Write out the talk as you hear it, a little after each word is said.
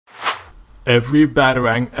every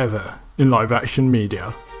batarang ever in live action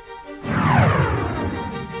media.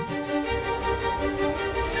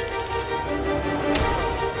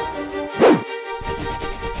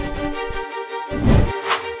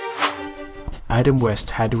 Adam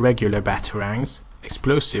West had regular batarangs,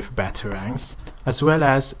 explosive batarangs, as well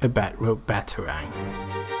as a batrope batarang.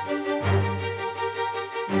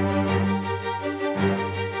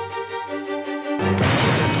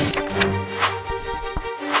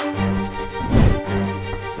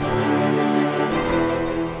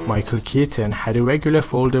 Michael Keaton had a regular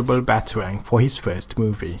foldable batarang for his first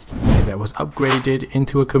movie, that was upgraded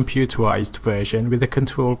into a computerized version with a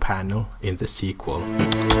control panel in the sequel.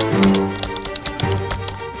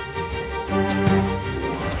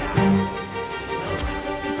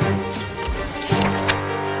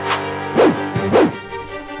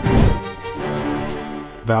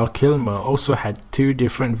 Val Kilmer also had two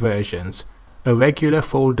different versions, a regular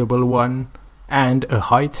foldable one and a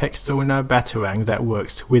high-tech sonar batarang that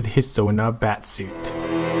works with his sonar batsuit.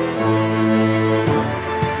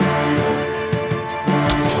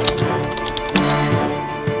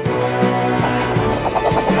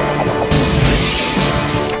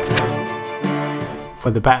 For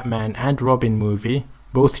the Batman and Robin movie,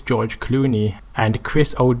 both George Clooney and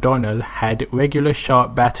Chris O'Donnell had regular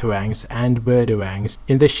sharp batarangs and birdarangs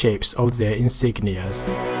in the shapes of their insignias.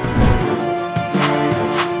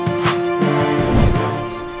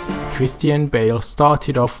 Christian Bale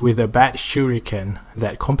started off with a bat shuriken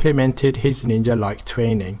that complemented his ninja-like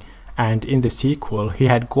training, and in the sequel he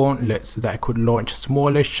had gauntlets that could launch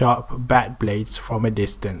smaller sharp bat blades from a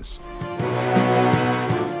distance.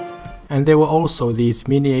 And there were also these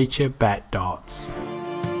miniature bat darts.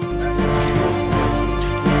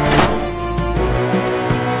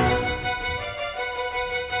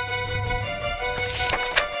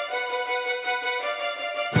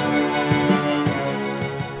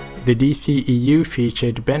 The DCEU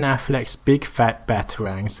featured Ben Affleck's big fat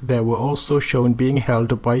batarangs that were also shown being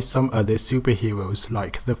held by some other superheroes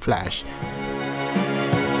like The Flash.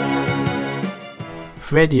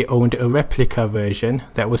 Freddy owned a replica version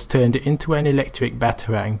that was turned into an electric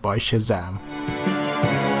batarang by Shazam.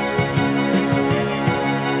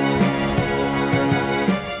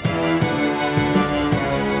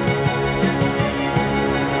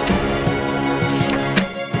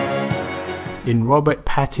 In Robert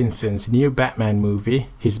Pattinson's new Batman movie,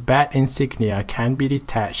 his bat insignia can be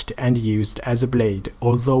detached and used as a blade,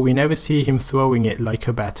 although we never see him throwing it like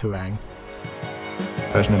a batarang.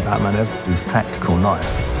 Version of Batman is his tactical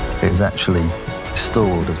knife. It is actually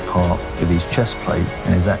stored as part of his chest plate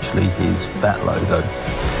and is actually his bat logo.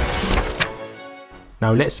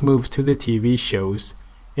 Now let's move to the TV shows.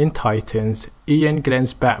 In Titans, Ian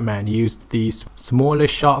Glenn's Batman used these smaller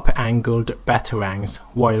sharp-angled batarangs,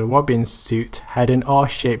 while Robin's suit had an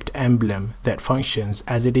R-shaped emblem that functions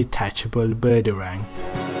as a detachable birdarang.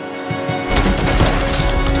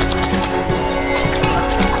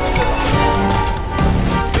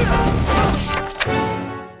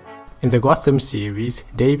 In the Gotham series,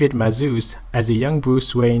 David Mazouz, as a young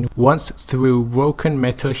Bruce Wayne, once threw broken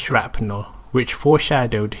metal shrapnel, which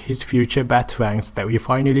foreshadowed his future batarangs that we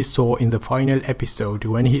finally saw in the final episode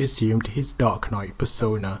when he assumed his Dark Knight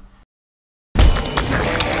persona.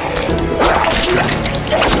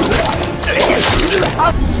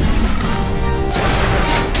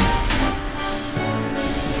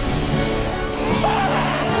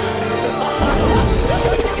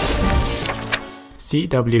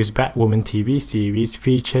 CW's Batwoman TV series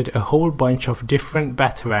featured a whole bunch of different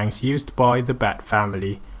batarangs used by the Bat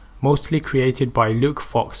family, mostly created by Luke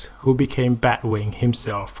Fox, who became Batwing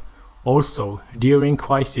himself. Also, during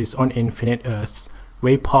Crisis on Infinite Earths,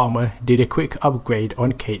 Ray Palmer did a quick upgrade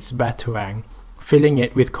on Kate's batarang, filling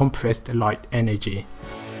it with compressed light energy.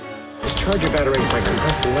 Charge your batarang by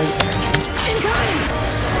compressed light energy. Incoming!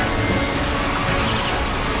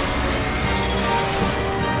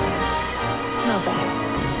 Not bad.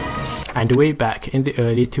 And way back in the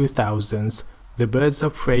early 2000s, the Birds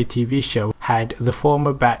of Prey TV show had the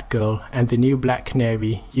former Batgirl and the new Black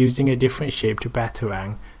Canary using a different shaped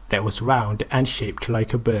batarang that was round and shaped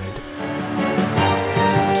like a bird.